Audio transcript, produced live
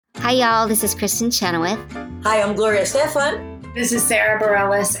Hi, y'all. This is Kristen Chenoweth. Hi, I'm Gloria Estefan. This is Sarah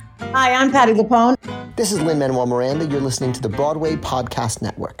Bareilles. Hi, I'm Patty Lapone. This is Lin-Manuel Miranda. You're listening to the Broadway Podcast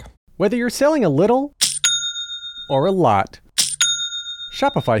Network. Whether you're selling a little or a lot,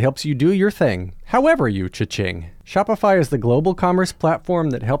 Shopify helps you do your thing, however you cha-ching. Shopify is the global commerce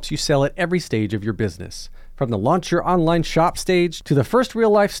platform that helps you sell at every stage of your business. From the launch your online shop stage, to the first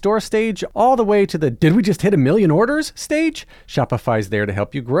real-life store stage, all the way to the did we just hit 1 million orders stage, Shopify's there to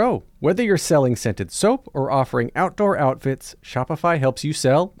help you grow. Whether you're selling scented soap or offering outdoor outfits, Shopify helps you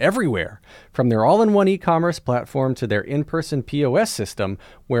sell everywhere. From their all-in-one e-commerce platform to their in-person POS system,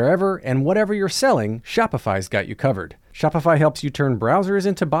 wherever and whatever you're selling, Shopify's got you covered. Shopify helps you turn browsers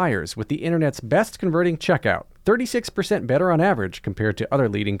into buyers with the internet's best converting checkout, 36% better on average compared to other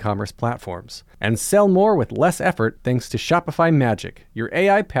leading commerce platforms. And sell more with less effort thanks to Shopify Magic, your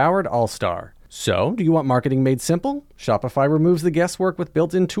AI-powered all-star. So, do you want marketing made simple? Shopify removes the guesswork with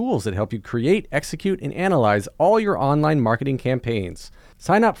built-in tools that help you create, execute, and analyze all your online marketing campaigns.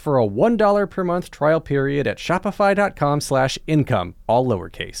 Sign up for a $1 per month trial period at shopify.com/income, all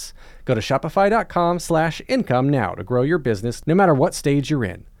lowercase. Go to shopify.com/income now to grow your business no matter what stage you're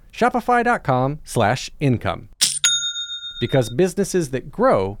in. Shopify.com/income. Because businesses that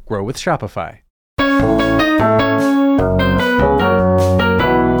grow with Shopify.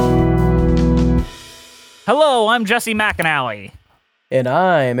 Hello, I'm Jesse McAnally. And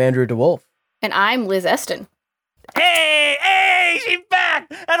I'm Andrew DeWolf. And I'm Liz Eston. Hey, she's back!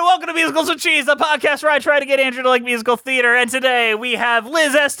 And welcome to Musicals with Cheese, a podcast where I try to get Andrew to like musical theater. And today we have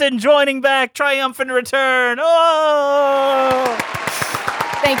Liz Eston joining back, triumphant return. Oh!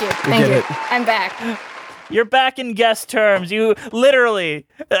 Thank you. I'm back. You're back in guest terms. You literally,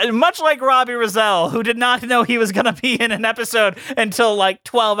 much like Robbie Rozelle, who did not know he was going to be in an episode until like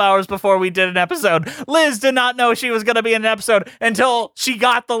 12 hours before we did an episode. Liz did not know she was going to be in an episode until she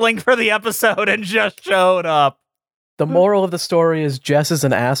got the link for the episode and just showed up. The moral of the story is Jess is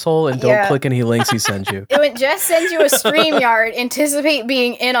an asshole and don't click any links he sends you. When Jess sends you a StreamYard, anticipate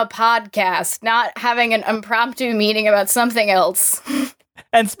being in a podcast, not having an impromptu meeting about something else.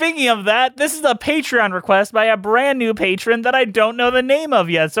 And speaking of that, this is a Patreon request by a brand new patron that I don't know the name of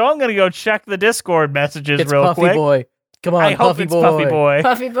yet, so I'm going to go check the Discord messages it's real Puffy quick. Boy. Come on, I hope Puffy it's Boy. Puffy Boy.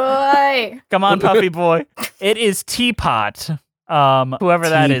 Puffy Boy. Come on, Puffy Boy. It is Teapot. Whoever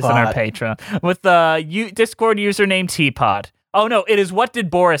that is in our Patreon. With the Discord username Teapot. Oh, no, it is What Did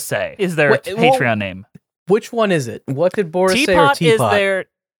Boris Say is their Patreon name. Which one is it? What Did Boris Say or Teapot? Teapot is their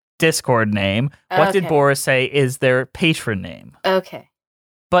Discord name. Okay. What Did Boris Say is their patron name. Okay.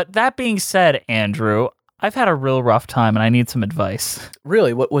 But that being said, Andrew, I've had a real rough time and I need some advice.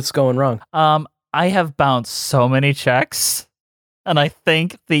 Really? What's going wrong? I have bounced so many checks, and I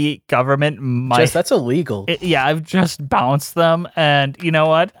think the government might... Jess, that's illegal. I've just bounced them, and you know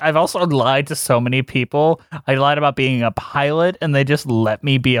what? I've also lied to so many people. I lied about being a pilot, and they just let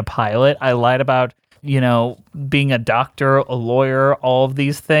me be a pilot. I lied about, being a doctor, a lawyer, all of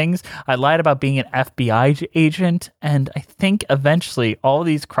these things. I lied about being an FBI agent, and I think eventually all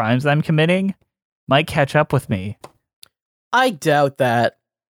these crimes I'm committing might catch up with me. I doubt that.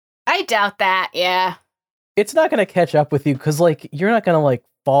 Yeah. It's not going to catch up with you because, you're not going to,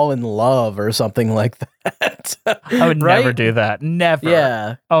 fall in love or something like that. I would never do that. Never.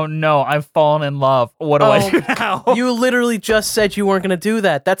 Yeah. Oh, no, I've fallen in love. What do I do now? You literally just said you weren't going to do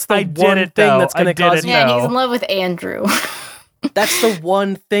that. That's the one thing that's going to cause you. Yeah, he's in love with Andrew. That's the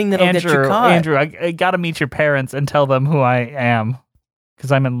one thing that'll get you caught. Andrew, I got to meet your parents and tell them who I am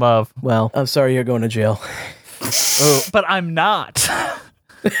because I'm in love. Well, I'm sorry you're going to jail. But I'm not.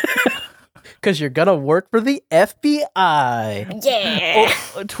 Because you're going to work for the FBI. Yeah.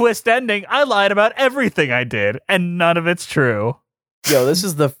 Twist ending. I lied about everything I did, and none of it's true. Yo, this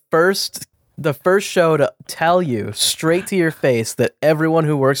is the first show to tell you straight to your face that everyone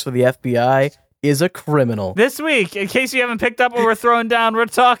who works for the FBI is a criminal. This week, in case you haven't picked up what we're throwing down, we're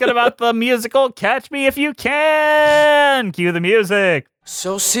talking about the musical Catch Me If You Can. Cue the music.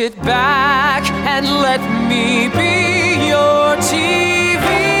 So sit back and let me be your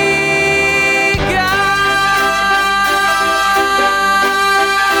TV guide.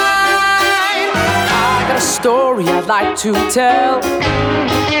 I got a story I'd like to tell,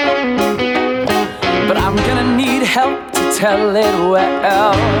 but I'm gonna need help to tell it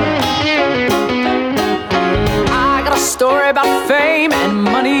well. I got a story about fame and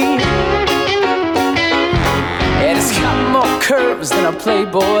money, and it's got more curves than a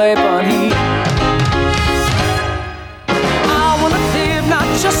Playboy bunny. I wanna live, not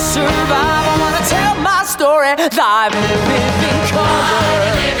just survive. I wanna tell my story live in living color.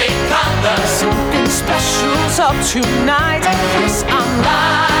 Something special's up tonight. Yes, I'm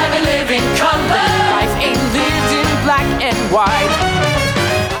live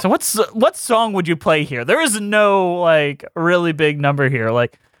what song would you play here? There is no like really big number here.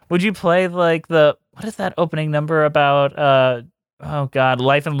 Like, would you play like what is that opening number about? Oh God,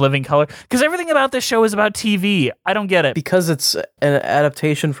 Life in Living Color? Because everything about this show is about TV. I don't get it. Because it's an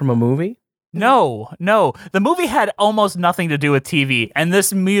adaptation from a movie? No. The movie had almost nothing to do with TV, and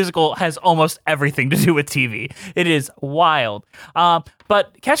this musical has almost everything to do with TV. It is wild.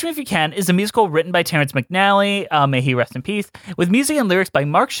 But Catch Me If You Can is a musical written by Terrence McNally, may he rest in peace, with music and lyrics by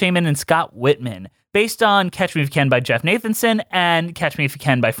Mark Shaman and Scott Whitman, based on Catch Me If You Can by Jeff Nathanson and Catch Me If You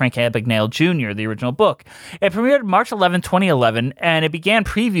Can by Frank Abagnale Jr., the original book. It premiered March 11, 2011, and it began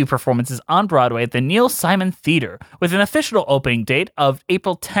preview performances on Broadway at the Neil Simon Theater, with an official opening date of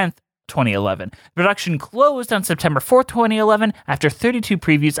April 10th, 2011. Production closed on September 4th, 2011, after 32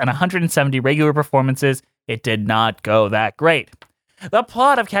 previews and 170 regular performances. It did not go that great. The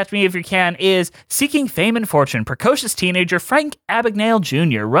plot of Catch Me If You Can is seeking fame and fortune. Precocious teenager Frank Abagnale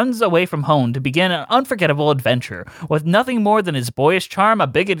Jr. runs away from home to begin an unforgettable adventure. With nothing more than his boyish charm, a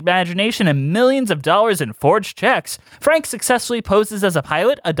big imagination, and millions of dollars in forged checks, Frank successfully poses as a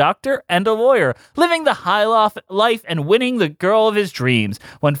pilot, a doctor, and a lawyer, living the high life and winning the girl of his dreams.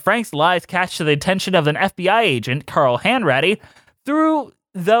 When Frank's lies catch the attention of an FBI agent, Carl Hanratty,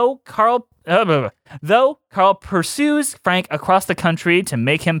 Though Carl pursues Frank across the country to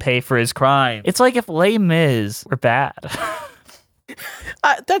make him pay for his crime. It's like if Les Mis were bad.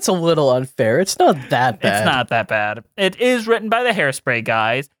 That's a little unfair. It's not that bad. It's not that bad. It is written by the Hairspray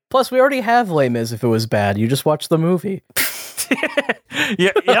guys. Plus, we already have Les Mis if it was bad. You just watch the movie.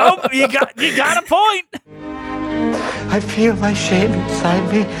 You got a point. I feel my shame inside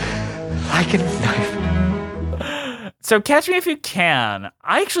me like a knife. So Catch Me If You Can.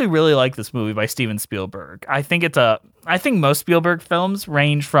 I actually really like this movie by Steven Spielberg. I think most Spielberg films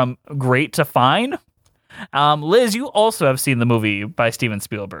range from great to fine. Liz, you also have seen the movie by Steven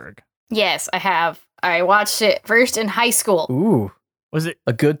Spielberg. Yes, I have. I watched it first in high school. Ooh. Was it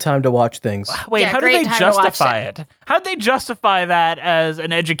a good time to watch things? Wait, Yeah, how did great they time to justify watch it? How'd they justify that as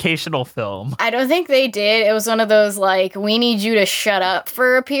an educational film? I don't think they did. It was one of those, like, we need you to shut up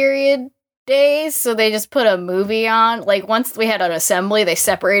for a period days, so they just put a movie on. Like, once we had an assembly, they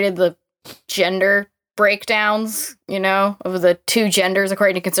separated the gender breakdowns, of the two genders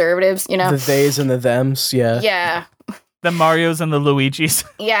according to conservatives, The theys and the thems, yeah. Yeah. The Marios and the Luigis.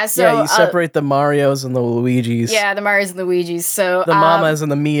 Yeah, so... Yeah, you separate the Marios and the Luigis. Yeah, the Marios and the Luigis, so... The Mamas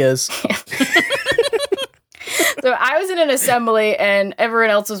and the Mias. So I was in an assembly and everyone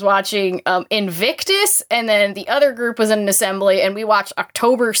else was watching Invictus, and then the other group was in an assembly and we watched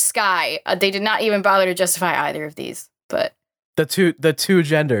October Sky. They did not even bother to justify either of these, but... The two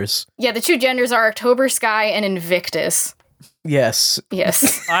genders. Yeah, the two genders are October Sky and Invictus. Yes.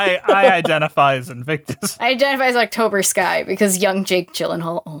 Yes. I identify as Invictus. I identify as October Sky because young Jake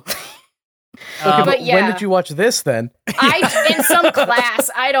Gyllenhaal. Okay, but yeah. When did you watch this then? In some class,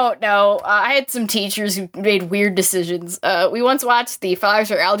 I don't know. I had some teachers who made weird decisions. We once watched the Fathers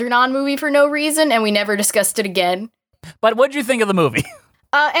for Algernon movie for no reason, and we never discussed it again. But what'd you think of the movie?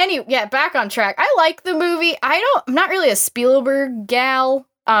 Back on track. I like the movie. I'm not really a Spielberg gal,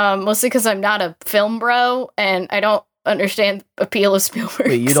 mostly because I'm not a film bro, and I don't understand the appeal of Spielberg.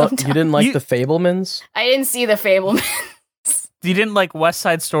 Wait, you didn't like The Fabelmans? I didn't see The Fabelmans. You didn't like West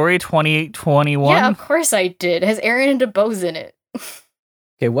Side Story 2021? Yeah, of course I did. It has Aaron DeBose in it.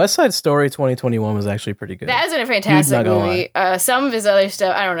 Okay, West Side Story 2021 was actually pretty good. That is a fantastic movie. Some of his other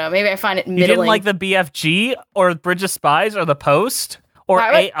stuff, I don't know. Maybe I find it middling. You didn't like the BFG or Bridge of Spies or The Post or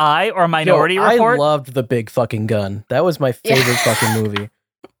AI or Minority Report? I loved The Big Fucking Gun. That was my favorite fucking movie.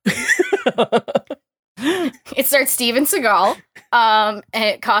 It stars Steven Seagal, and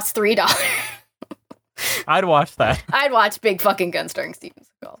it costs $3. I'd watch that. I'd watch Big Fucking Gun starring Steven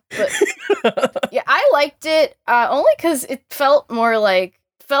Seagal. But yeah, I liked it only because it felt like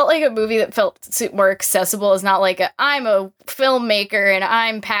a movie that felt more accessible. It's not like I'm a filmmaker and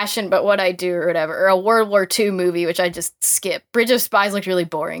I'm passionate about what I do or whatever, or a World War II movie, which I just skip. Bridge of Spies looked really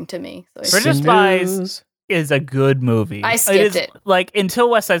boring to me. So Bridge of Spies is a good movie. I skipped it. Like, until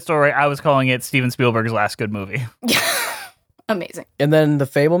West Side Story, I was calling it Steven Spielberg's last good movie. Amazing. And then The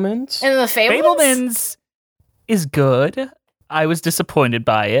Fabelmans? And The Fabelmans is good. I was disappointed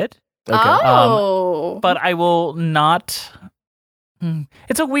by it. Okay. Oh. But I will not...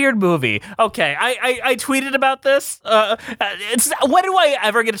 It's a weird movie. Okay, I tweeted about this. When do I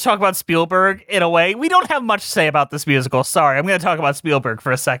ever get to talk about Spielberg in a way? We don't have much to say about this musical. Sorry, I'm going to talk about Spielberg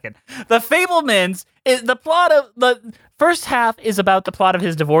for a second. The Fabelmans The plot of the first half is about the plot of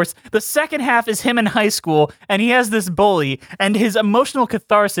his divorce. The second half is him in high school, and he has this bully, and his emotional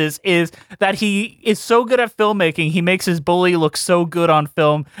catharsis is that he is so good at filmmaking, he makes his bully look so good on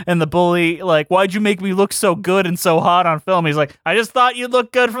film, and the bully, like, why'd you make me look so good and so hot on film? He's like, I just thought you'd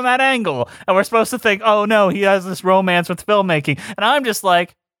look good from that angle. And we're supposed to think, oh no, he has this romance with filmmaking. And I'm just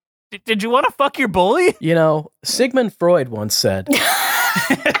like, did you want to fuck your bully? You know, Sigmund Freud once said...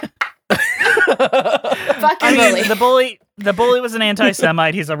 Fuck your bully. The bully was an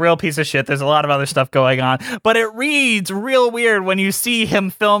anti-Semite. He's a real piece of shit. There's a lot of other stuff going on, but it reads real weird when you see him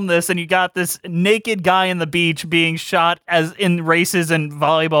film this, and you got this naked guy in the beach being shot as in races and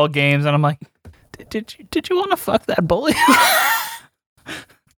volleyball games, and I'm like, did you want to fuck that bully?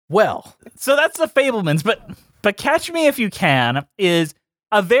 Well, so that's The Fabelmans, but Catch Me If You Can is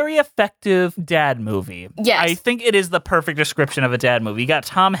a very effective dad movie. Yes. I think it is the perfect description of a dad movie. You got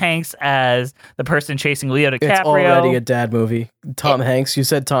Tom Hanks as the person chasing Leo DiCaprio. it's already a dad movie. Tom Hanks. You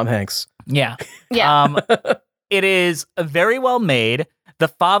said Tom Hanks. Yeah. Yeah. It is very well made. The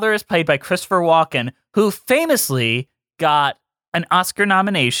father is played by Christopher Walken, who famously got an Oscar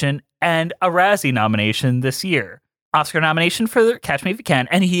nomination and a Razzie nomination this year. Oscar nomination for Catch Me If You Can,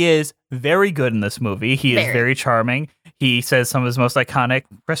 and he is very good in this movie. He is very charming. He says some of his most iconic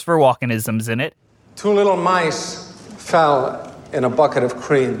Christopher Walken-isms in it. 2 little mice fell in a bucket of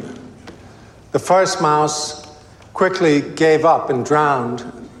cream. The first mouse quickly gave up and drowned.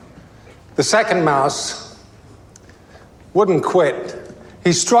 The second mouse wouldn't quit.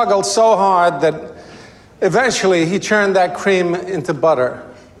 He struggled so hard that eventually he churned that cream into butter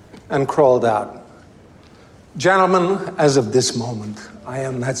and crawled out. Gentlemen, as of this moment, I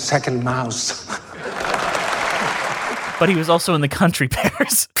am that second mouse. But he was also in the Country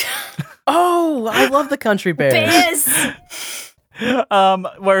Bears. Oh, I love the Country Bears.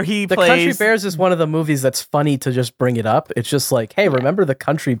 Where he The plays... Country Bears is one of the movies that's funny to just bring it up. It's just like, hey, remember the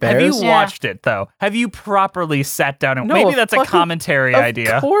Country Bears? Have you watched it, though? Have you properly sat down and... No, maybe that's a fucking- commentary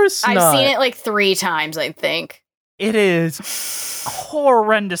idea. Of course not. I've seen it like 3 times, I think. It is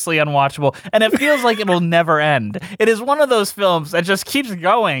horrendously unwatchable, and it feels like it'll never end. It is one of those films that just keeps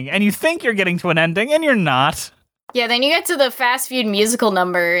going, and you think you're getting to an ending, and you're not. Yeah, then you get to the fast food musical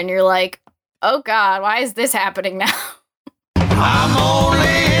number, and you're like, oh god, why is this happening now? I'm only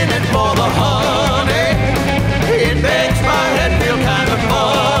in it for the honey. It makes my head feel kind of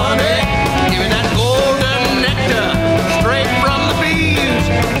funny. Give me that golden nectar straight from the bees.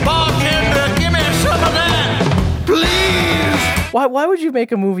 Bartender, give me some of that, please. Why would you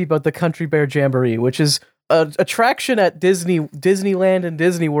make a movie about the Country Bear Jamboree, which is an attraction at Disneyland and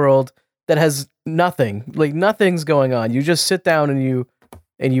Disney World that has nothing, like nothing's going on. You just sit down and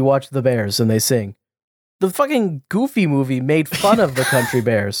you watch the bears and they sing. The fucking Goofy movie made fun of the Country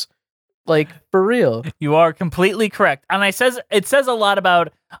Bears. Like, for real. You are completely correct. And it says a lot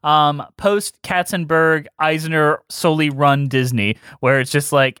about post Katzenberg, Eisner solely run Disney, where it's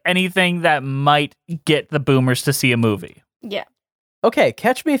just like anything that might get the boomers to see a movie. Yeah. Okay,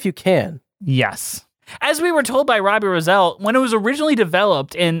 Catch Me If You Can. Yes. As we were told by Robbie Rozelle, when it was originally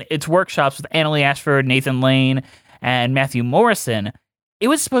developed in its workshops with Annalee Ashford, Nathan Lane, and Matthew Morrison, it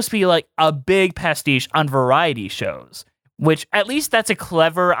was supposed to be like a big pastiche on variety shows, which at least that's a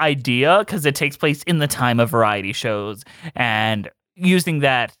clever idea because it takes place in the time of variety shows, and using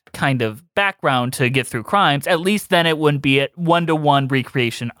that kind of background to get through crimes, at least then it wouldn't be a one-to-one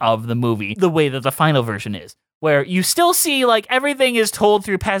recreation of the movie the way that the final version is, where you still see like everything is told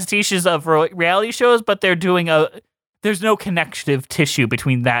through pastiches of reality shows, but there's no connective tissue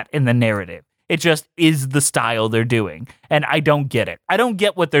between that and the narrative. It just is the style they're doing. And I don't get it. I don't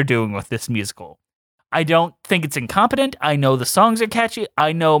get what they're doing with this musical. I don't think it's incompetent. I know the songs are catchy.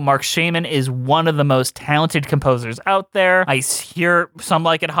 I know Mark Shaman is one of the most talented composers out there. I hear Some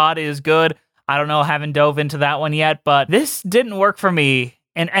Like It Hot is good. I don't know, haven't dove into that one yet, but this didn't work for me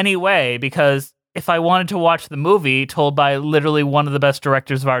in any way, because if I wanted to watch the movie told by literally one of the best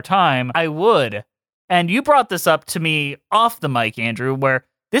directors of our time, I would. And you brought this up to me off the mic, Andrew, where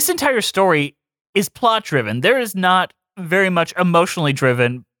this entire story is plot driven. There is not very much emotionally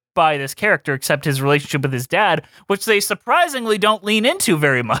driven by this character except his relationship with his dad, which they surprisingly don't lean into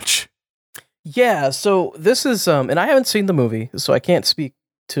very much. Yeah, so this is and I haven't seen the movie, so I can't speak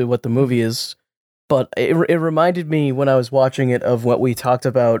to what the movie is, but it reminded me when I was watching it of what we talked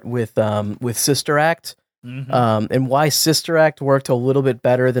about with Sister Act, and why Sister Act worked a little bit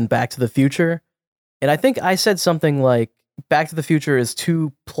better than Back to the Future. And I think I said something like Back to the Future is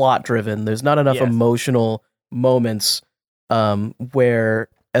too plot driven. There's not enough emotional moments where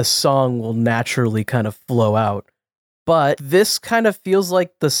a song will naturally kind of flow out. But this kind of feels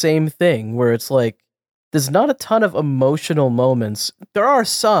like the same thing, where it's like there's not a ton of emotional moments. There are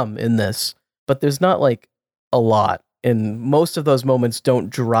some in this, but there's not like a lot. And most of those moments don't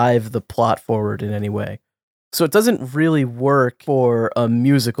drive the plot forward in any way. So it doesn't really work for a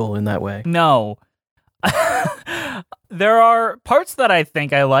musical in that way. No. There are parts that I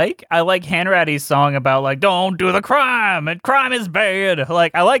think I like. I like Hanratty's song about like, don't do the crime and crime is bad.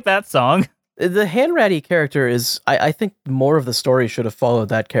 Like, I like that song. The Hanratty character is, I think more of the story should have followed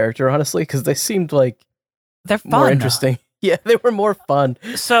that character, honestly, because they seemed like they're fun. More interesting. Yeah, they were more fun.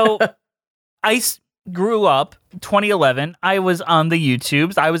 So grew up 2011. I was on the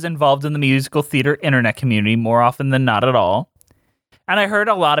YouTubes. I was involved in the musical theater internet community more often than not at all. And I heard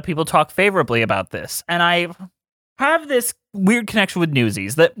a lot of people talk favorably about this. And I have this weird connection with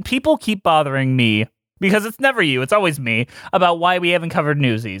Newsies that people keep bothering me because it's never you, it's always me, about why we haven't covered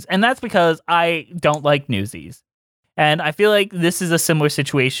Newsies. And that's because I don't like Newsies. And I feel like this is a similar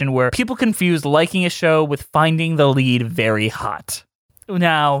situation where people confuse liking a show with finding the lead very hot.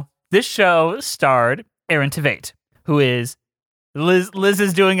 Now, this show starred Aaron Tveit, who is Liz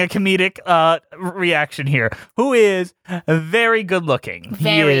is doing a comedic reaction here, who is very good looking.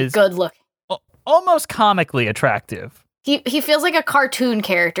 Very good looking. Almost comically attractive. He feels like a cartoon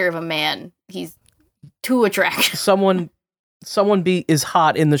character of a man. He's too attractive. Someone is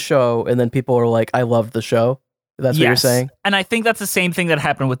hot in the show, and then people are like, I loved the show. That's what you're saying? And I think that's the same thing that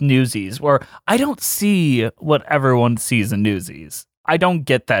happened with Newsies, where I don't see what everyone sees in Newsies. I don't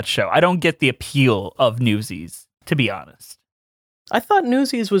get that show. I don't get the appeal of Newsies, to be honest. I thought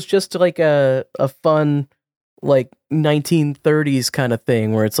Newsies was just like a fun, like 1930s kind of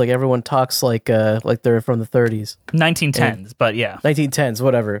thing, where it's like everyone talks like they're from the 30s. 1910s, but yeah. 1910s,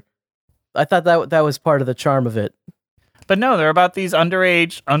 whatever. I thought that was part of the charm of it. But no, they're about these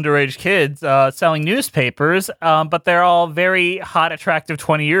underage kids selling newspapers, but they're all very hot, attractive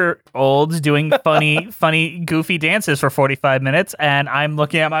 20-year-olds doing funny, goofy dances for 45 minutes, and I'm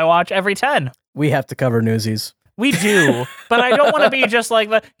looking at my watch every 10. We have to cover Newsies. We do, but I don't want to be just like,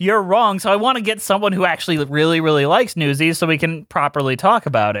 you're wrong, so I want to get someone who actually really, really likes Newsies so we can properly talk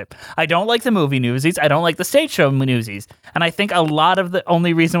about it. I don't like the movie Newsies. I don't like the stage show Newsies. And I think a lot of the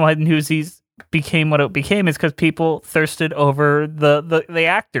only reason why Newsies became what it became is because people thirsted over the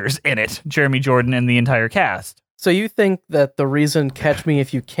actors in it, Jeremy Jordan and the entire cast. So you think that the reason Catch Me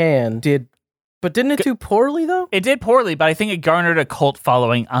If You Can didn't it do poorly though? It did poorly, but I think it garnered a cult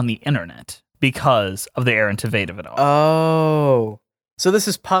following on the internet because of the Aaron Tveit of it all. Oh. So this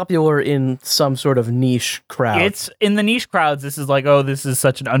is popular in some sort of niche crowd. It's in the niche crowds. This is like, oh, this is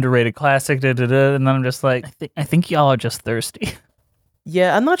such an underrated classic, and then I'm just like, I think y'all are just thirsty.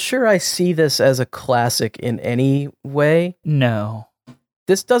 Yeah, I'm not sure I see this as a classic in any way. No.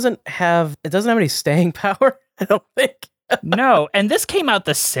 This doesn't have any staying power, I don't think. No, and this came out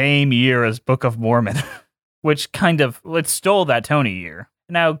the same year as Book of Mormon, which it stole that Tony year.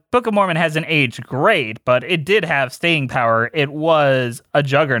 Now, Book of Mormon hasn't aged great, but it did have staying power. It was a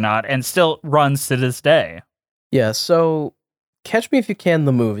juggernaut and still runs to this day. Yeah, so Catch Me If You Can,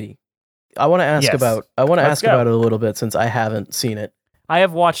 the movie. I want to ask about it a little bit since I haven't seen it. I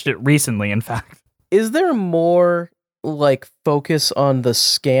have watched it recently, in fact. Is there more like focus on the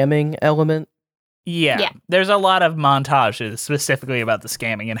scamming element? Yeah. There's a lot of montages specifically about the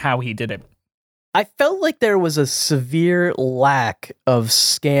scamming and how he did it. I felt like there was a severe lack of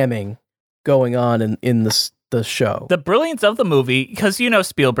scamming going on in the show. The brilliance of the movie, because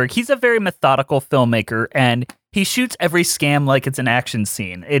Spielberg, he's a very methodical filmmaker, and he shoots every scam like it's an action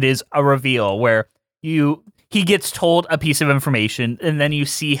scene. It is a reveal where he gets told a piece of information, and then you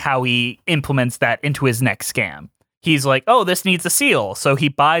see how he implements that into his next scam. He's like, oh, this needs a seal. So he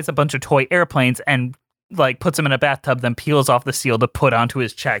buys a bunch of toy airplanes and puts them in a bathtub, then peels off the seal to put onto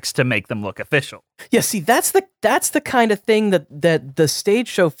his checks to make them look official. Yeah, see, that's the kind of thing that the stage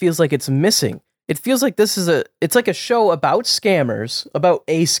show feels like it's missing. It feels like it's like a show about scammers, about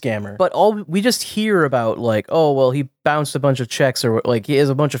a scammer, but all we just hear about he bounced a bunch of checks, or he has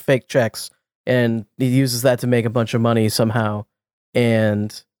a bunch of fake checks and he uses that to make a bunch of money somehow.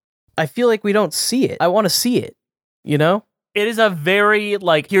 And I feel like we don't see it. I want to see it, It is a very,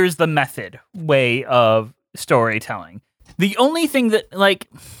 here's the method way of storytelling. The only thing that,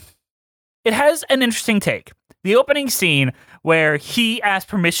 it has an interesting take. The opening scene where he asked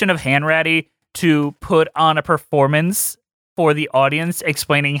permission of Hanratty to put on a performance for the audience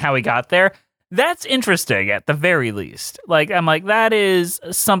explaining how he got there, that's interesting at the very least. I'm like, that is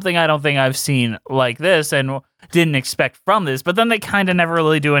something I don't think I've seen like this and didn't expect from this. But then they kind of never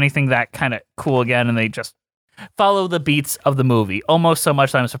really do anything that kind of cool again, and they just follow the beats of the movie. Almost so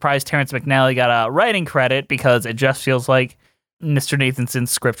much that I'm surprised Terrence McNally got a writing credit, because it just feels like Mr. Nathanson's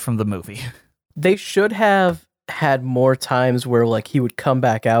script from the movie. They should have had more times where like he would come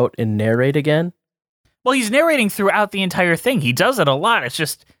back out and narrate again. Well, he's narrating throughout the entire thing. He does it a lot. It's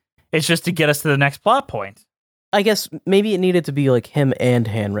just to get us to the next plot point. I guess maybe it needed to be like him and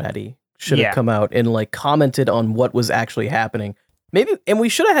Hanratty should have come out and like commented on what was actually happening. Maybe, and we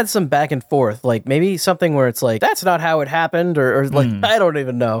should have had some back and forth, like maybe something where it's like, that's not how it happened, or like, I don't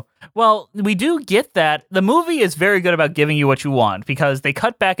even know. Well, we do get that. The movie is very good about giving you what you want because they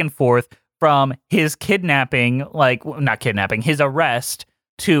cut back and forth from his kidnapping, like, not kidnapping, his arrest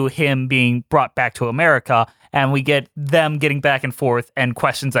to him being brought back to America. And we get them getting back and forth and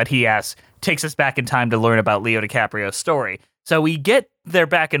questions that he asks takes us back in time to learn about Leo DiCaprio's story. So we get their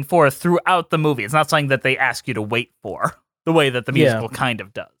back and forth throughout the movie. It's not something that they ask you to wait for the way that the musical kind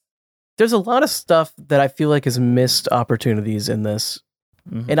of does. There's a lot of stuff that I feel like is missed opportunities in this.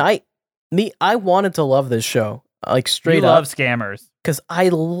 And I wanted to love this show, like straight up. You love scammers. Because I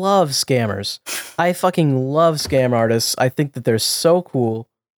love scammers. I fucking love scam artists. I think that they're so cool.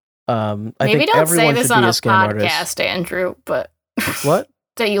 I Maybe think don't everyone say this should on be a scam podcast, artist. Andrew, but What?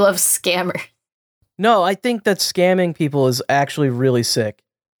 that you love scammers. No, I think that scamming people is actually really sick.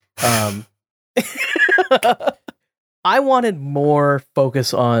 I wanted more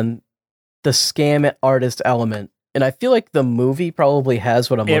focus on the scam artist element, and I feel like the movie probably has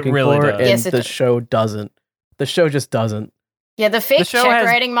what I'm looking really for, does. and Yes, it the does. show doesn't. The show just doesn't. Yeah, the fake show check has-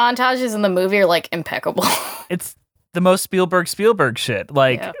 writing montages in the movie are like impeccable. It's the most Spielberg shit.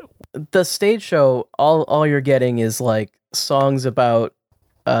 Like, Yeah. The stage show, all you're getting is like songs about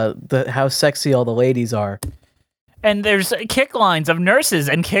how sexy all the ladies are. and there's kick lines of nurses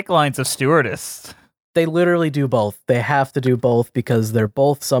and kick lines of stewardess. They literally do both. They have to do both because they're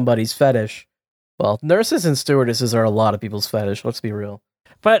both somebody's fetish. Well, nurses and stewardesses are a lot of people's fetish. Let's be real.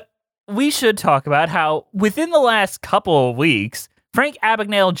 But we should talk about how within the last couple of weeks, Frank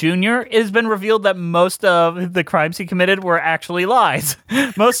Abagnale Jr. it has been revealed that most of the crimes he committed were actually lies.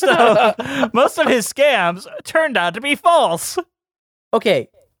 Most of his scams turned out to be false. Okay,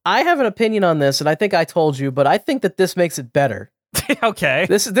 I have an opinion on this, and I think I told you, but I think that this makes it better. Okay.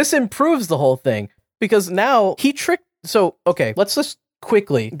 This improves the whole thing because now he tricked. So okay, let's just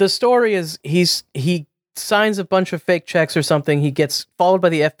quickly. The story is he signs a bunch of fake checks or something. He gets followed by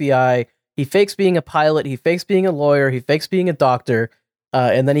the FBI. He fakes being a pilot. He fakes being a lawyer. He fakes being a doctor,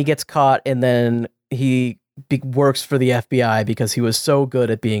 and then he gets caught. And then he works for the FBI because he was so good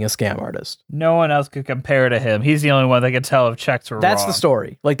at being a scam artist. No one else could compare to him. He's the only one that could tell if checks were That's wrong. the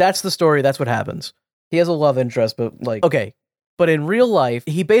story. Like that's the story. That's what happens. He has a love interest, but like okay. But in real life,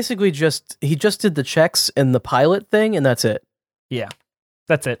 he basically just did the checks and the pilot thing, and that's it. Yeah,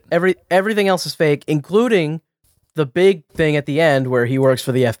 that's it. Everything else is fake, including the big thing at the end where he works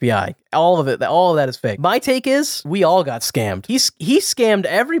for the FBI. All of that is fake. My take is we all got scammed. He scammed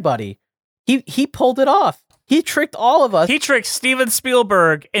everybody. He pulled it off. He tricked all of us. He tricked Steven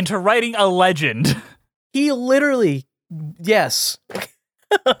Spielberg into writing a legend. He literally, yes.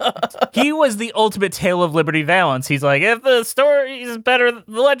 He was the ultimate Tale of Liberty Valance. He's like, if the story is better,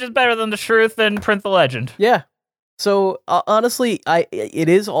 the legend's better than the truth, then print the legend. Yeah. So honestly, it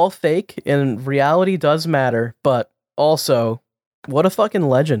is all fake, and reality does matter. But also, what a fucking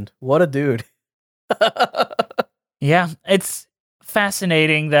legend! What a dude! Yeah, it's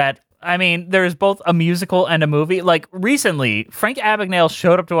fascinating that, I mean, there's both a musical and a movie. Like, recently, Frank Abagnale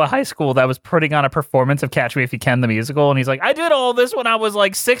showed up to a high school that was putting on a performance of Catch Me If You Can, the musical, and he's like, I did all this when I was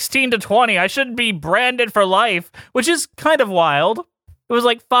like 16 to 20. I shouldn't be branded for life, which is kind of wild. It was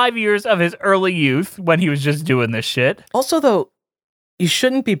like 5 years of his early youth when he was just doing this shit. Also, though, you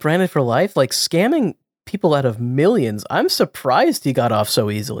shouldn't be branded for life. Like scamming people out of millions. I'm surprised he got off so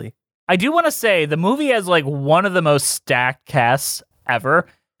easily. I do want to say the movie has like one of the most stacked casts ever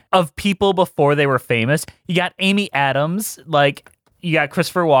of people before they were famous. You got Amy Adams, like you got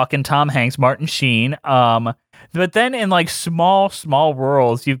Christopher Walken, Tom Hanks, Martin Sheen. But then in like small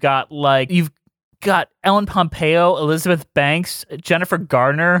roles, you've got Ellen Pompeo, Elizabeth Banks, Jennifer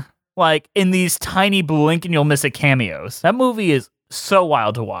Garner, like in these tiny blink and you'll miss it cameos. That movie is so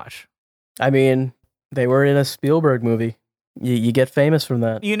wild to watch. I mean, they were in a Spielberg movie. You get famous from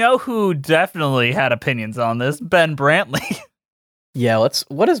that. You know who definitely had opinions on this? Ben Brantley. Yeah,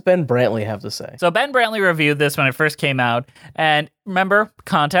 what does Ben Brantley have to say? So Ben Brantley reviewed this when it first came out, and remember,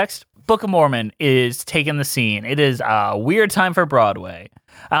 context, Book of Mormon is taking the scene. It is a weird time for Broadway.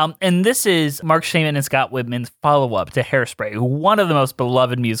 And this is Mark Shaman and Scott Whitman's follow-up to Hairspray, one of the most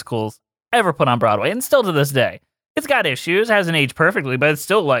beloved musicals ever put on Broadway, and still to this day. It's got issues, hasn't aged perfectly, but it's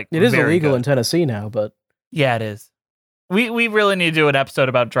still like It is very illegal good. in Tennessee now, but Yeah, it is. We really need to do an episode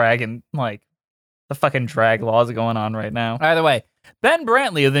about drag and like the fucking drag laws going on right now. Either way, Ben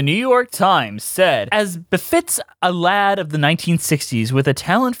Brantley of the New York Times said, as befits a lad of the 1960s with a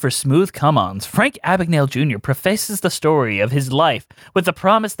talent for smooth come-ons, Frank Abagnale Jr. prefaces the story of his life with the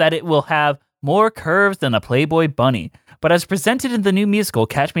promise that it will have more curves than a Playboy bunny. But as presented in the new musical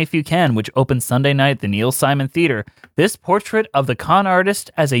Catch Me If You Can, which opens Sunday night at the Neil Simon Theater, this portrait of the con artist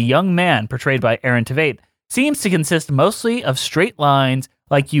as a young man, portrayed by Aaron Tveit, seems to consist mostly of straight lines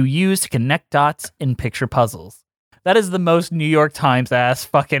like you use to connect dots in picture puzzles. That is the most New York Times ass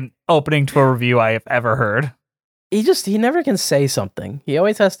fucking opening to a review I have ever heard. He never can say something. He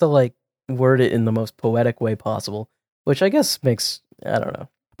always has to like word it in the most poetic way possible, which I guess makes, I don't know.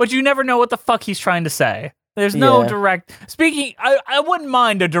 But you never know what the fuck he's trying to say. There's no Yeah. direct... Speaking, I wouldn't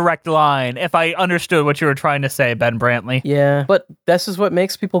mind a direct line if I understood what you were trying to say, Ben Brantley. Yeah, but this is what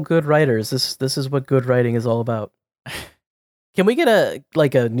makes people good writers. This is what good writing is all about. Can we get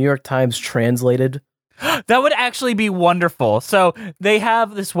a New York Times translated? That would actually be wonderful. So they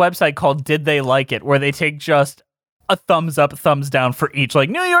have this website called Did They Like It, where they take just a thumbs up, thumbs down for each, like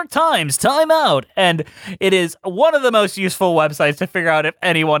New York Times, time out. And it is one of the most useful websites to figure out if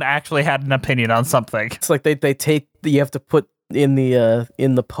anyone actually had an opinion on something. It's like they take, you have to put in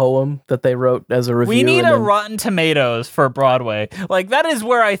the poem that they wrote as a review. We need and a then- Rotten Tomatoes for Broadway. Like, that is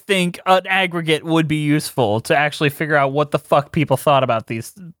where I think an aggregate would be useful to actually figure out what the fuck people thought about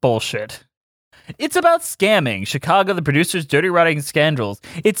these bullshit. It's about scamming, Chicago, the producer's dirty writing scandals.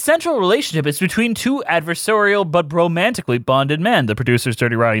 Its central relationship is between two adversarial but romantically bonded men, the producer's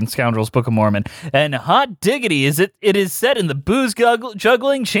dirty writing scoundrels, Book of Mormon. And hot diggity is it is set in the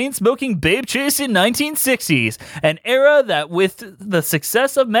booze-juggling, chain-smoking, babe-chasing 1960s, an era that, with the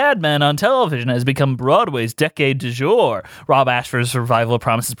success of Mad Men on television, has become Broadway's decade du jour. Rob Ashford's revival of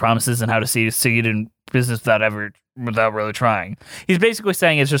Promises, and How to Succeed in Business without really trying. He's basically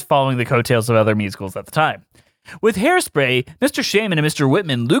saying it's just following the coattails of other musicals at the time. With Hairspray, Mr. Shaman and Mr.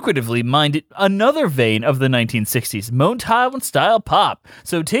 Whitman lucratively mined another vein of the 1960s, Motown-style pop,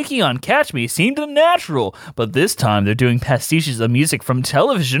 so taking on Catch Me seemed unnatural, but this time they're doing pastiches of music from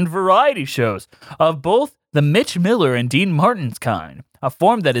television variety shows, of both the Mitch Miller and Dean Martin's kind, a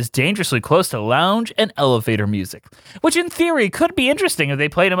form that is dangerously close to lounge and elevator music, which in theory could be interesting if they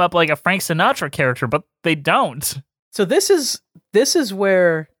played him up like a Frank Sinatra character, but they don't. So this is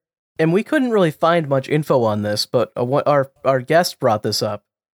where, and we couldn't really find much info on this, but our guest brought this up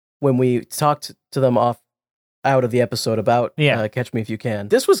when we talked to them out of the episode about Catch Me If You Can.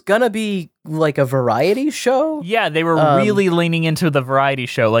 This was gonna be like a variety show. Yeah, they were really leaning into the variety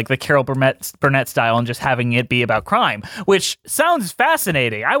show, like the Carol Burnett style, and just having it be about crime, which sounds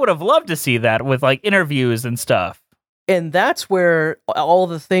fascinating. I would have loved to see that with like interviews and stuff. And that's where all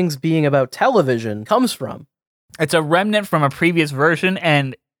the things being about television comes from. It's a remnant from a previous version,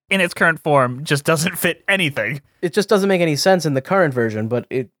 and in its current form, just doesn't fit anything. It just doesn't make any sense in the current version, but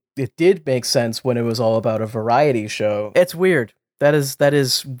it did make sense when it was all about a variety show. It's weird. That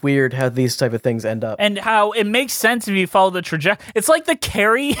is weird how these type of things end up. And how it makes sense if you follow the trajectory. It's like the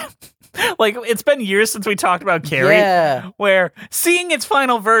Carrie. Like, it's been years since we talked about Carrie. Yeah. Where seeing its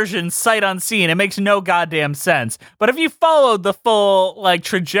final version sight unseen, it makes no goddamn sense. But if you followed the full, like,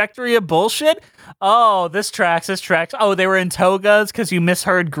 trajectory of bullshit, oh, this tracks. Oh, they were in togas because you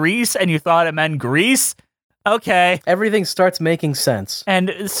misheard Grease and you thought it meant Grease? Okay. Everything starts making sense.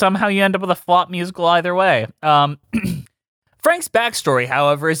 And somehow you end up with a flop musical either way. Frank's backstory,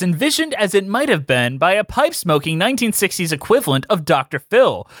 however, is envisioned as it might have been by a pipe-smoking 1960s equivalent of Dr.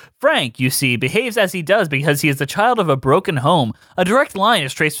 Phil. Frank, you see, behaves as he does because he is the child of a broken home. A direct line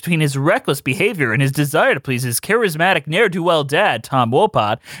is traced between his reckless behavior and his desire to please his charismatic ne'er-do-well dad, Tom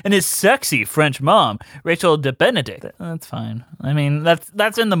Wopat, and his sexy French mom, Rachel de Benedict. That's fine. I mean,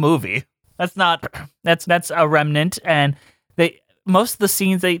 that's in the movie. That's a remnant, and most of the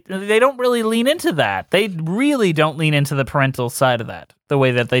scenes, they don't really lean into that. They really don't lean into the parental side of that the way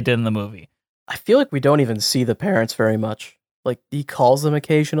that they did in the movie. I feel like we don't even see the parents very much. Like, he calls them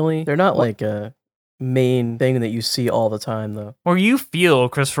occasionally. They're not like a main thing that you see all the time, though. Or you feel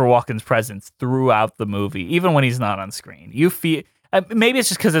Christopher Walken's presence throughout the movie, even when he's not on screen. You feel... maybe it's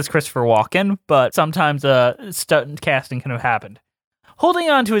just because it's Christopher Walken, but sometimes stunt casting can have happened.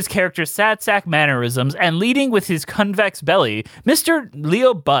 Holding on to his character's sad sack mannerisms and leading with his convex belly, Mr.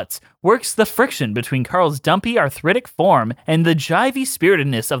 Leo Butts works the friction between Carl's dumpy, arthritic form and the jivey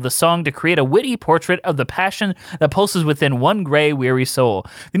spiritedness of the song to create a witty portrait of the passion that pulses within one gray, weary soul.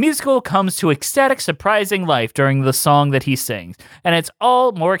 The musical comes to ecstatic, surprising life during the song that he sings, and it's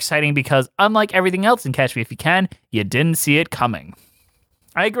all more exciting because, unlike everything else in Catch Me If You Can, you didn't see it coming.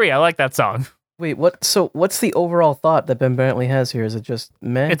 I agree, I like that song. Wait, what's the overall thought that Ben Brantley has here? Is it just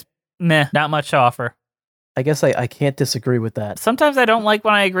meh? It's meh, not much to offer. I guess I can't disagree with that. Sometimes I don't like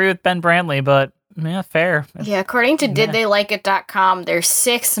when I agree with Ben Brantley, but yeah, fair. Yeah, according to didtheylikeit.com, there's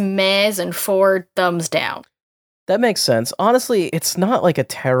 6 mehs and 4 thumbs down. That makes sense. Honestly, it's not like a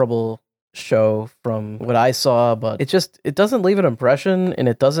terrible show from what I saw, but it doesn't leave an impression and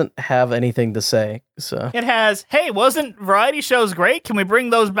it doesn't have anything to say. So It has, hey, wasn't variety shows great? Can we bring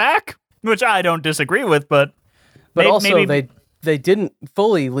those back? Which I don't disagree with, but also maybe they didn't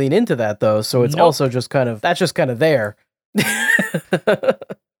fully lean into that though, so it's also just kind of there.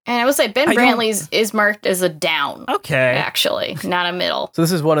 And I will say Ben Brantley's is marked as a down. Okay. Actually, not a middle. So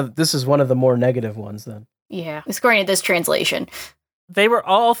this is one of the more negative ones then. Yeah, according to this translation. They were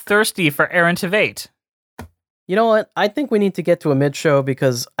all thirsty for Aaron Tveit. You know what? I think we need to get to a mid-show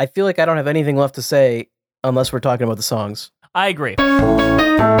because I feel like I don't have anything left to say unless we're talking about the songs. I agree.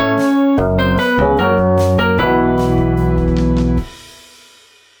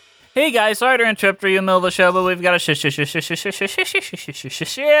 Hey guys, sorry to interrupt you in the middle of the show, but we've got a shill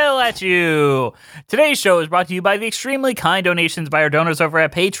at you. Today's show is brought to you by the extremely kind donations by our donors over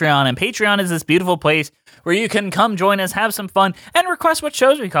at Patreon, and Patreon is this beautiful place where you can come join us, have some fun, and request what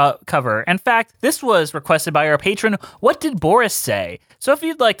shows we cover. In fact, this was requested by our patron, What Did Boris Say? So if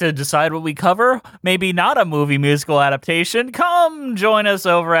you'd like to decide what we cover, maybe not a movie musical adaptation, come join us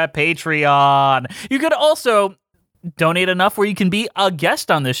over at Patreon. You could also donate enough where you can be a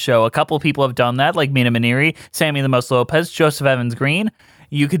guest on this show. A couple people have done that, like Mina Maniri, Sammy the Most Lopez, Joseph Evans Green.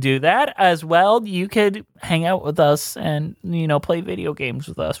 You could do that as well. You could hang out with us and, play video games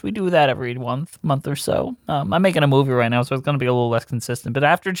with us. We do that every month or so. I'm making a movie right now, so it's going to be a little less consistent. But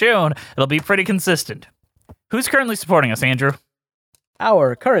after June, it'll be pretty consistent. Who's currently supporting us, Andrew?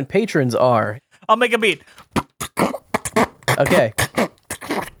 Our current patrons are... I'll make a beat. Okay.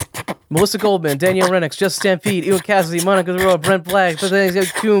 Melissa Goldman, Danielle Renix, Just Stampede, Ewan Cassidy, Monica Thoreau, Brent Black, Joseph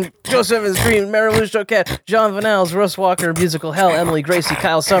Evans Green, Mary Lou Choquette, John Van Alls, Russ Walker, Musical Hell, Emily Gracie,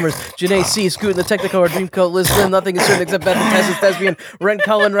 Kyle Summers, Janae C, Scoot in the Technicolor, Dreamcoat, Liz Lynn, Nothing is Certain Except Beth and Tessa's Thespian, Rent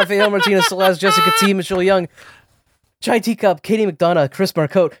Cullen, Raphael Martinez, Celeste, Jessica T, Michelle Young, Chai Teacup, Katie McDonough, Chris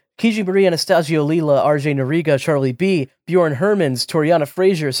Marcotte, Kiji Marie Anastasio Lila, RJ Noriga, Charlie B, Bjorn Hermans, Toriana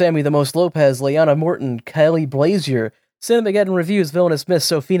Frazier, Sammy the Most Lopez, Leanna Morton, Kelly Blazier, Cinemageddon Reviews, Villainous Miss,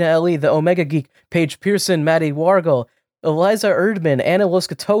 Sophina Ellie, The Omega Geek, Paige Pearson, Maddie Wargle, Eliza Erdman, Anna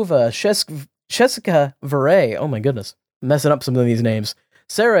Loskatova, Jessica Veray, oh my goodness, messing up some of these names,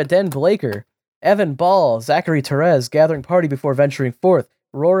 Sarah Den Blaker, Evan Ball, Zachary Perez, Gathering Party Before Venturing Forth,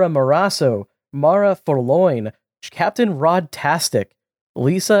 Rora Marasso, Mara Forloin, Captain Rod Tastic,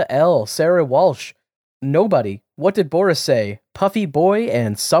 Lisa L, Sarah Walsh, Nobody, What Did Boris Say, Puffy Boy,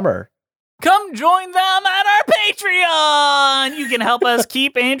 and Summer. Come join them at our Patreon! You can help us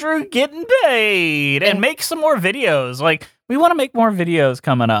keep Andrew getting paid and make some more videos. Like, we want to make more videos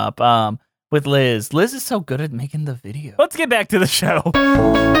coming up with Liz. Liz is so good at making the video. Let's get back to the show.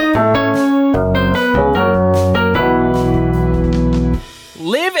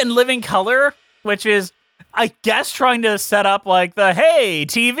 Live in Living Color, which is, I guess, trying to set up like the Hey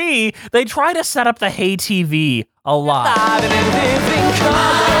TV. They try to set up the Hey TV a lot.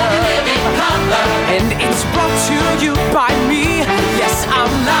 And it's brought to you by me. Yes,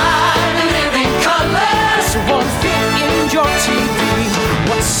 I'm live in living color. This won't fit in your TV.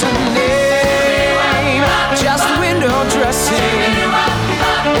 What's her name? Just window dressing.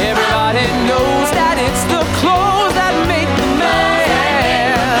 Everybody knows that it's the clothes that make the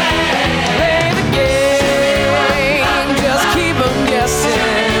man. Play the game, just keep on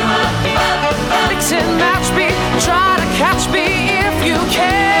guessing. Mix and match me, try to catch me if you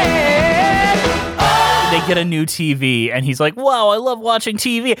can. They get a new TV, and he's like, wow, I love watching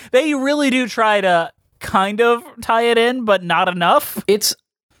TV. They really do try to kind of tie it in, but not enough.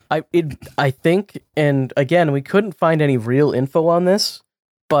 I think, and again, we couldn't find any real info on this,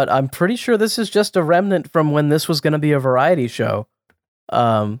 but I'm pretty sure this is just a remnant from when this was going to be a variety show.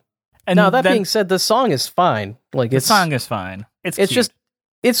 And now, that being said, the song is fine. Like, the song is fine. It's just,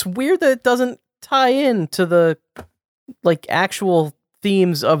 it's weird that it doesn't tie in to the, like, actual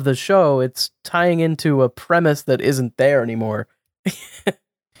themes of the show. It's tying into a premise that isn't there anymore.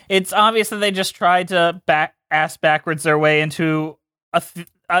 It's obvious that they just tried to ass backwards their way into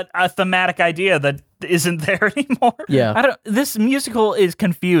a thematic idea that isn't there anymore. Yeah. This musical is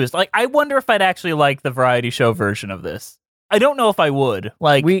confused. Like, I wonder if I'd actually like the variety show version of this. I don't know if I would.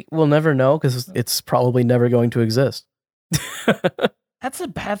 Like, we will never know because it's probably never going to exist. That's the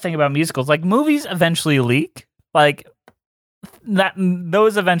bad thing about musicals. Like, movies eventually leak. Like,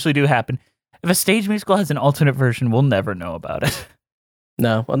 those eventually do happen. If a stage musical has an alternate version, we'll never know about it.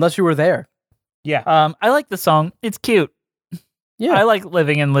 No, unless you were there. Yeah. I like the song. It's cute. Yeah. I like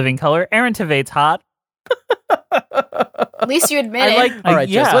Living in Living Color. Aaron Tveit's hot. At least you admit it. I like. All right,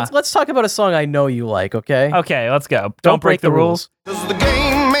 yeah. Jess, let's talk about a song I know you like, okay? Okay, let's go. Don't break the rules. Cause the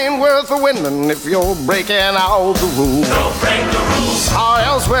game ain't worth a winning if you're breaking all the rules. Don't break the rules. Or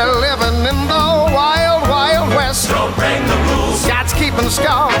else we're living in the wild, wild west. Don't break the rules. God's keeping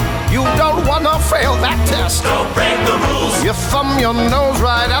score. You don't want to fail that test. Don't break the rules. You thumb your nose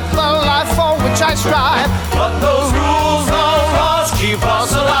right at the life for which I strive. But those rules, those laws keep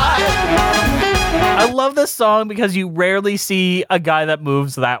us alive. I love this song because you rarely see a guy that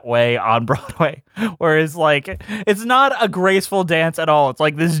moves that way on Broadway. Whereas, like, it's not a graceful dance at all. It's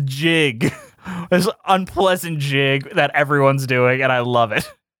like this jig, this unpleasant jig that everyone's doing, and I love it.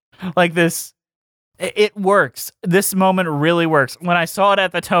 Like this, it works. This moment really works. When I saw it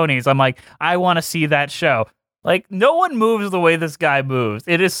at the Tonys, I'm like, I want to see that show. Like, no one moves the way this guy moves.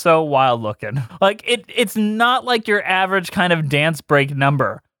 It is so wild looking. Like, it's not like your average kind of dance break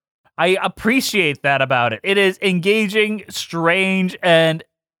number. I appreciate that about it. It is engaging, strange, and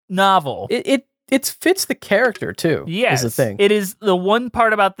novel. It fits the character too. Yes, is the thing. It is the one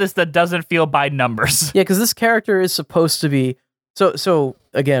part about this that doesn't feel by numbers. Yeah, because this character is supposed to be so.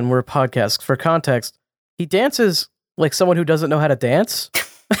 Again, we're a podcast. For context, he dances like someone who doesn't know how to dance.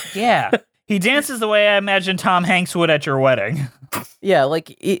 Yeah, he dances the way I imagine Tom Hanks would at your wedding. Yeah,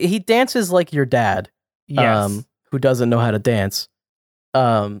 like he dances like your dad. Yes. Who doesn't know how to dance.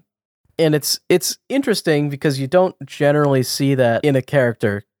 And it's interesting because you don't generally see that in a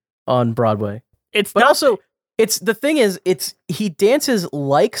character on Broadway. It's But not, also, the thing is, he dances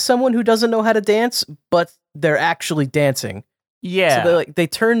like someone who doesn't know how to dance, but they're actually dancing. yeah. So they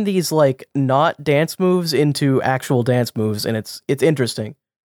turn these like not dance moves into actual dance moves, and it's interesting.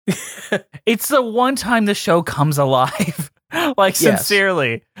 It's the one time the show comes alive. Like, Yes.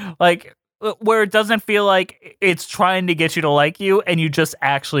 sincerely. Like, where it doesn't feel like it's trying to get you to like you and you just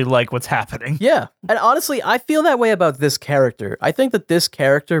actually like what's happening. Yeah. And honestly, I feel that way about this character. I think that this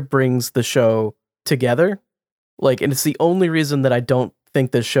character brings the show together. Like, and it's the only reason that I don't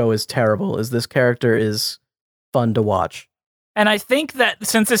think this show is terrible, is this character is fun to watch. And I think that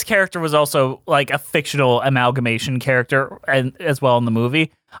since this character was also like a fictional amalgamation character and as well in the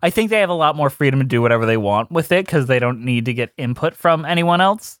movie, I think they have a lot more freedom to do whatever they want with it because they don't need to get input from anyone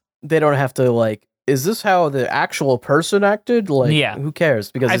else. They don't have to like, is this how the actual person acted? Like, Yeah. who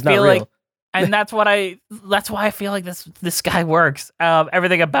cares? Because I it's not feel real. like, and that's why I feel like this guy works.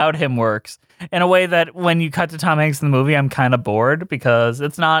 Everything about him works in a way that when you cut to Tom Hanks in the movie, I'm kind of bored because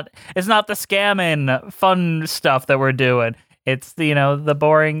it's not the scamming fun stuff that we're doing. It's the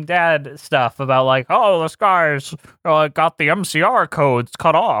boring dad stuff about like, oh, this guy's got the MCR codes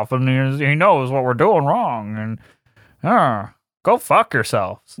cut off and he knows what we're doing wrong and go fuck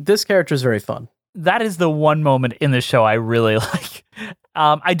yourselves. This character is very fun. That is the one moment in the show I really like.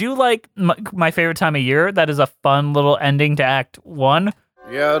 I do like my favorite time of year. That is a fun little ending to Act 1.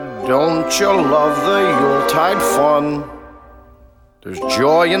 Yeah, don't you love the Yuletide fun? There's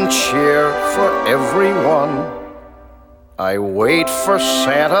joy and cheer for everyone. I wait for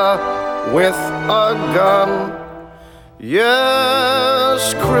Santa with a gun.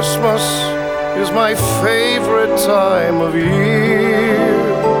 Yes, Christmas is my favorite time of year.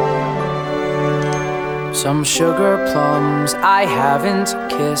 Some sugar plums I haven't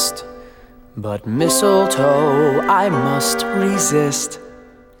kissed, but mistletoe I must resist.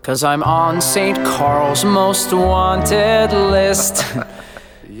 'Cause I'm on St. Carl's most wanted list.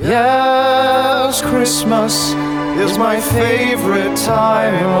 Yes, Christmas is my favorite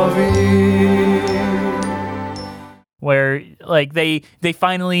time of year. Where like they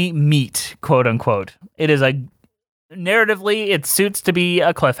finally meet, quote unquote. It is narratively it suits to be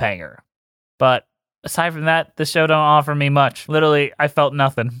a cliffhanger. But aside from that, the show don't offer me much. Literally, I felt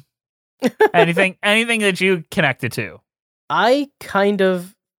nothing. anything that you connected to. I kind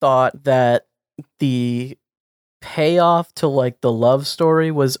of thought that the payoff to like the love story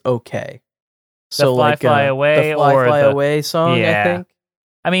was okay. So Fly, like Fly Away the Fly or Fly the- Away song, Yeah. I think.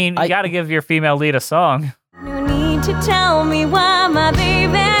 I mean, you gotta give your female lead a song. No need to tell me why, my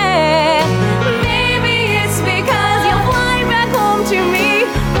baby. Maybe it's because you'll fly back home to me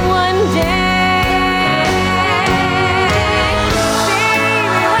one day. Baby,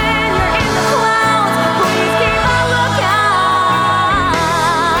 when you're in the clouds, please keep a lookout.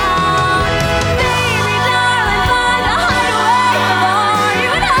 Baby, darling, find a hideaway for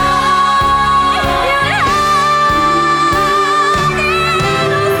you and I. You and I.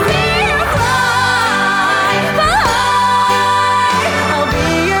 I'll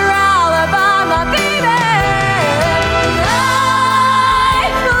be your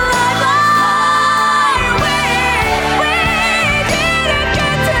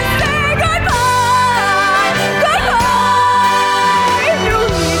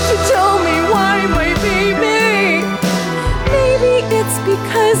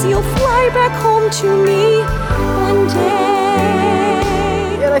to me one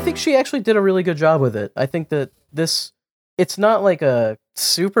day. And I think she actually did a really good job with it. I think that it's not like a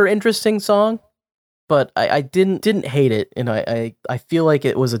super interesting song, but I didn't hate it, and I feel like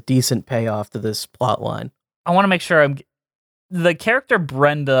it was a decent payoff to this plot line. I want to make sure the character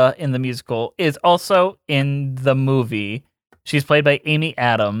Brenda in the musical is also in the movie. She's played by Amy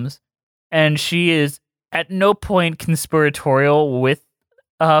Adams, and she is at no point conspiratorial with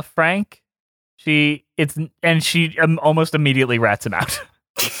Frank. She almost immediately rats him out.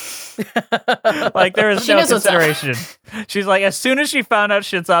 Like, there is She no knows what's up. consideration. She's like, as soon as she found out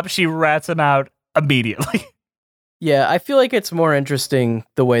shit's up, she rats him out immediately. Yeah, I feel like it's more interesting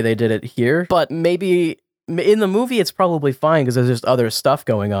the way they did it here, but maybe in the movie it's probably fine because there's just other stuff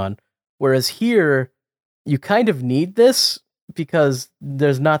going on. Whereas here, you kind of need this because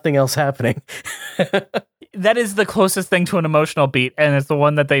there's nothing else happening. That is the closest thing to an emotional beat, and it's the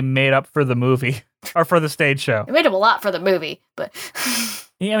one that they made up for the movie or for the stage show. It made up a lot for the movie, but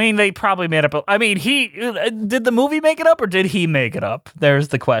I mean, they probably made up. Did the movie make it up or did he make it up? There's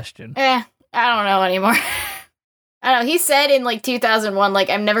the question. I don't know anymore. I don't know. He said in like 2001, like,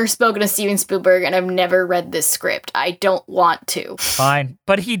 I've never spoken to Steven Spielberg and I've never read this script. I don't want to. Fine.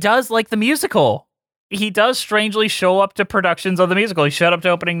 But he does like the musical. He does strangely show up to productions of the musical. He showed up to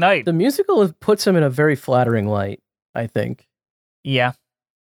opening night. The musical puts him in a very flattering light, I think. Yeah.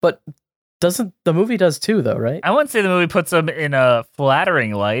 But the movie does too, though, right? I wouldn't say the movie puts him in a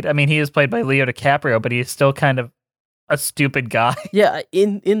flattering light. I mean, he is played by Leo DiCaprio, but he's still kind of a stupid guy. Yeah,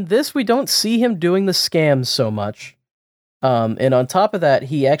 in this, we don't see him doing the scams so much. And on top of that,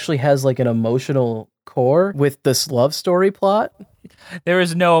 he actually has like an emotional core with this love story plot. There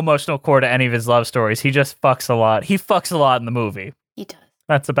is no emotional core to any of his love stories. He just fucks a lot. He fucks a lot in the movie. He does.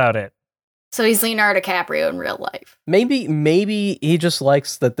 That's about it. So he's Leonardo DiCaprio in real life. Maybe he just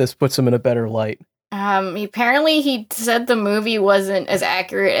likes that this puts him in a better light. Apparently he said the movie wasn't as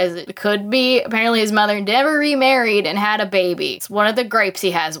accurate as it could be. Apparently his mother never remarried and had a baby. It's one of the gripes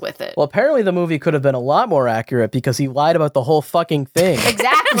he has with it. Well, apparently the movie could have been a lot more accurate because he lied about the whole fucking thing.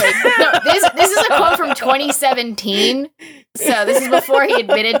 Exactly. No, this is a quote from 2017. So this is before he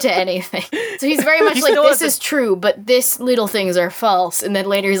admitted to anything. So he's very much like, this is true, but this little things are false. And then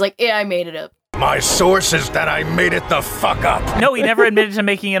later he's like, yeah, I made it up. My source is that I made it the fuck up. No, he never admitted to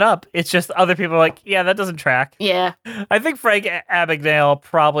making it up. It's just other people are like, yeah, that doesn't track. Yeah. I think Frank Abagnale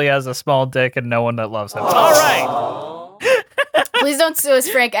probably has a small dick and no one that loves him. All right. Please don't sue us,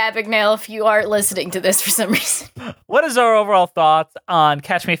 Frank Abagnale, if you are listening to this for some reason. What is our overall thoughts on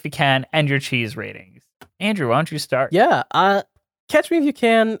Catch Me If You Can and your cheese ratings? Andrew, why don't you start? Yeah, Catch Me If You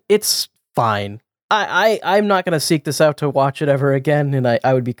Can, it's fine. I'm not going to seek this out to watch it ever again, and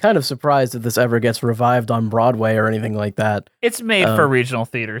I would be kind of surprised if this ever gets revived on Broadway or anything like that. It's made for regional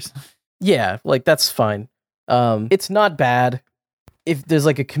theaters. Yeah, like, that's fine. It's not bad. If there's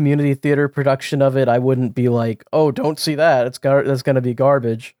like a community theater production of it, I wouldn't be like, oh, don't see that. That's going to be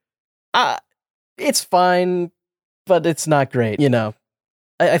garbage. It's fine, but it's not great, you know.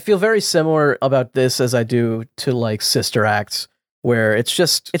 I feel very similar about this as I do to like Sister Acts, where it's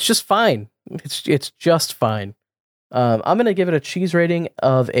just fine. It's just fine. I'm gonna give it a cheese rating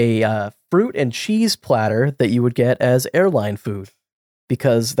of a fruit and cheese platter that you would get as airline food,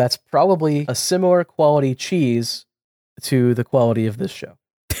 because that's probably a similar quality cheese to the quality of this show.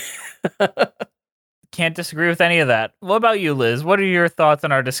 Can't disagree with any of that. What about you, Liz? What are your thoughts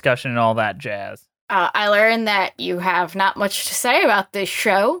on our discussion and all that jazz? I learned that you have not much to say about this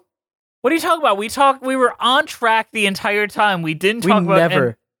show. What are you talking about? We were on track the entire time. We didn't talk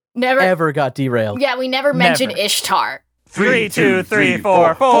about Never ever got derailed. Yeah, we never mentioned Ishtar. 3, 2, 3,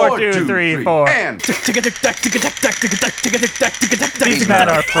 4, 4, 2, 3, 4. And These men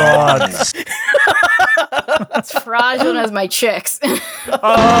are frauds. It's fraudulent as my chicks.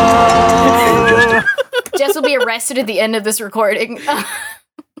 Oh. Jess will be arrested at the end of this recording.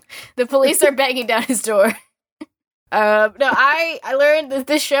 The police are banging down his door. No, I learned that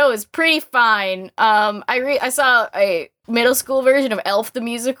this show is pretty fine. I saw a middle school version of Elf the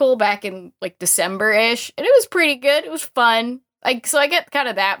Musical back in like December-ish, and it was pretty good. It was fun. Like, so I get kind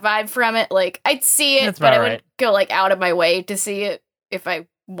of that vibe from it. Like, I'd see it, but I wouldn't go like out of my way to see it if I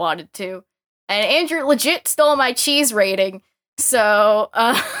wanted to. And Andrew legit stole my cheese rating, so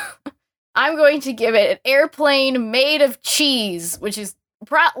I'm going to give it an airplane made of cheese, which is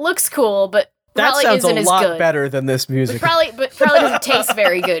looks cool, but that probably sounds isn't a as lot good. better than this music. Probably doesn't taste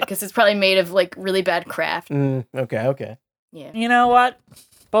very good because it's probably made of like really bad craft. Okay. Yeah. You know what?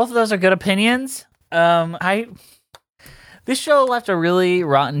 Both of those are good opinions. This show left a really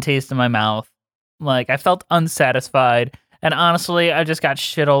rotten taste in my mouth. Like, I felt unsatisfied, And honestly, I just got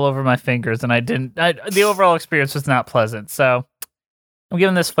shit all over my fingers, and the overall experience was not pleasant. So I'm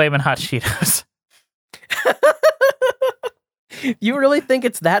giving this Flamin' Hot Cheetos. You really think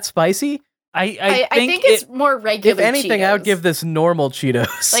it's that spicy? I think it's more regular. If anything, Cheetos. I would give this normal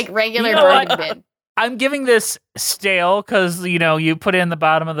Cheetos. like regular You know what? Burning Bin. I'm giving this stale because, you put it in the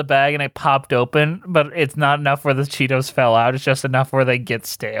bottom of the bag and it popped open, but it's not enough where the Cheetos fell out. It's just enough where they get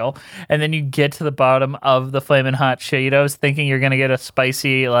stale. And then you get to the bottom of the Flamin' Hot Cheetos thinking you're going to get a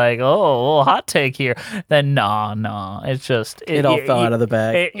spicy, a little hot take here. Then, no. It's just... It all fell out of the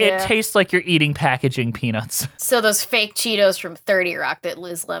bag. It tastes like you're eating packaging peanuts. So those fake Cheetos from 30 Rock that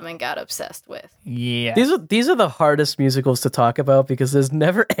Liz Lemon got obsessed with. Yeah. These are the hardest musicals to talk about because there's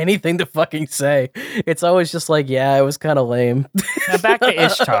never anything to fucking say. It's always just like, yeah, it was kind of lame. Now back to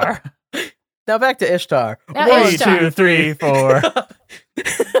Ishtar. Now back to Ishtar. Now 1, Ishtar. 2, 3, 4.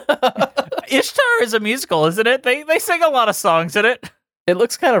 Ishtar is a musical, isn't it? They sing a lot of songs in it. It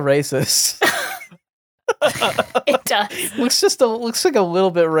looks kind of racist. It does. looks like a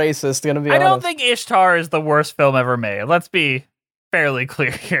little bit racist, gonna be I honest. don't think Ishtar is the worst film ever made. Let's be fairly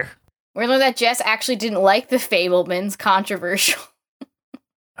clear here. We learned that Jess actually didn't like the Fablemans. Controversial.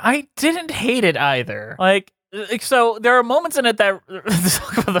 I didn't hate it either. So there are moments in it that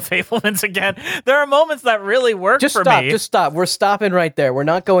talk about the Fablemans again. There are moments that really work for me. Just stop. We're stopping right there. We're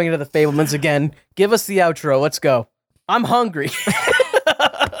not going into the Fablemans again. Give us the outro. Let's go. I'm hungry.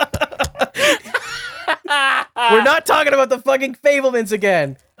 We're not talking about the fucking Fablemans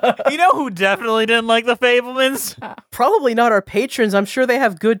again. You know who definitely didn't like the Fablemans? Probably not our patrons. I'm sure they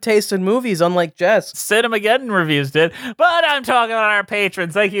have good taste in movies, unlike Jess. Cinemageddon reviews did, but I'm talking about our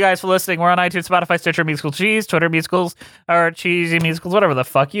patrons. Thank you guys for listening. We're on iTunes, Spotify, Stitcher, Musical Cheese, Twitter Musicals, or Cheesy Musicals, whatever the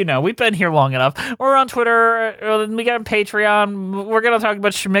fuck you know. We've been here long enough. We're on Twitter. We got Patreon. We're going to talk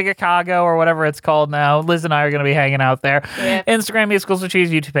about Schmigacago or whatever it's called now. Liz and I are going to be hanging out there. Yeah. Instagram Musicals with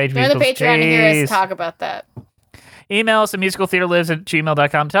Cheese, YouTube page They're on the Musicals Patreon to hear us Cheese. talk about that. Email us at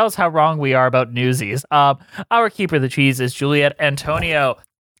musicaltheaterlives@gmail.com. Tell us how wrong we are about Newsies. Our keeper of the cheese is Juliet Antonio.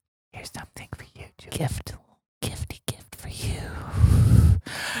 Here's something for you, Juliet. Gifty gift for you.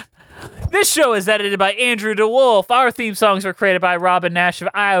 This show is edited by Andrew DeWolf. Our theme songs were created by Robin Nash of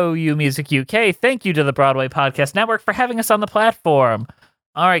IOU Music UK. Thank you to the Broadway Podcast Network for having us on the platform.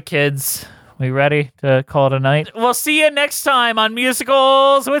 All right, kids. We ready to call it a night? We'll see you next time on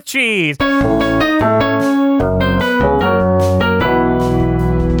Musicals with Cheese.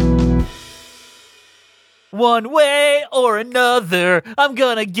 One way or another, I'm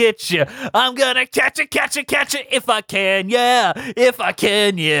gonna get you. I'm gonna catch you if I can, yeah. If I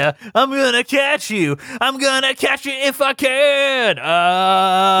can, yeah. I'm gonna catch you. I'm gonna catch you if I can.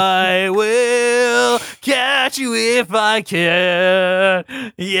 I will catch you if I can.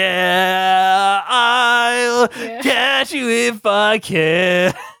 Yeah, I'll catch you if I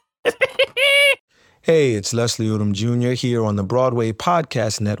can. Hey, it's Leslie Odom Jr. here on the Broadway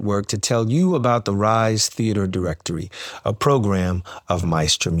Podcast Network to tell you about the Rise Theater Directory, a program of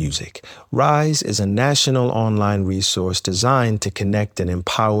Maestro Music. Rise is a national online resource designed to connect and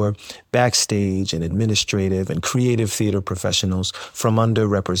empower backstage and administrative and creative theater professionals from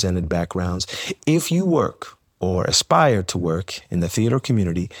underrepresented backgrounds. If you work or aspire to work in the theater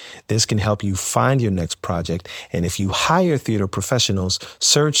community, this can help you find your next project. And if you hire theater professionals,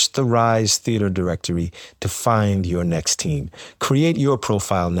 search the Rise Theater Directory to find your next team. Create your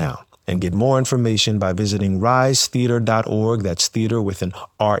profile now and get more information by visiting risetheater.org. That's theater with an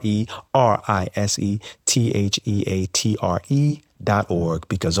RERISETHEATRE.org,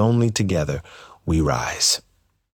 because only together we rise.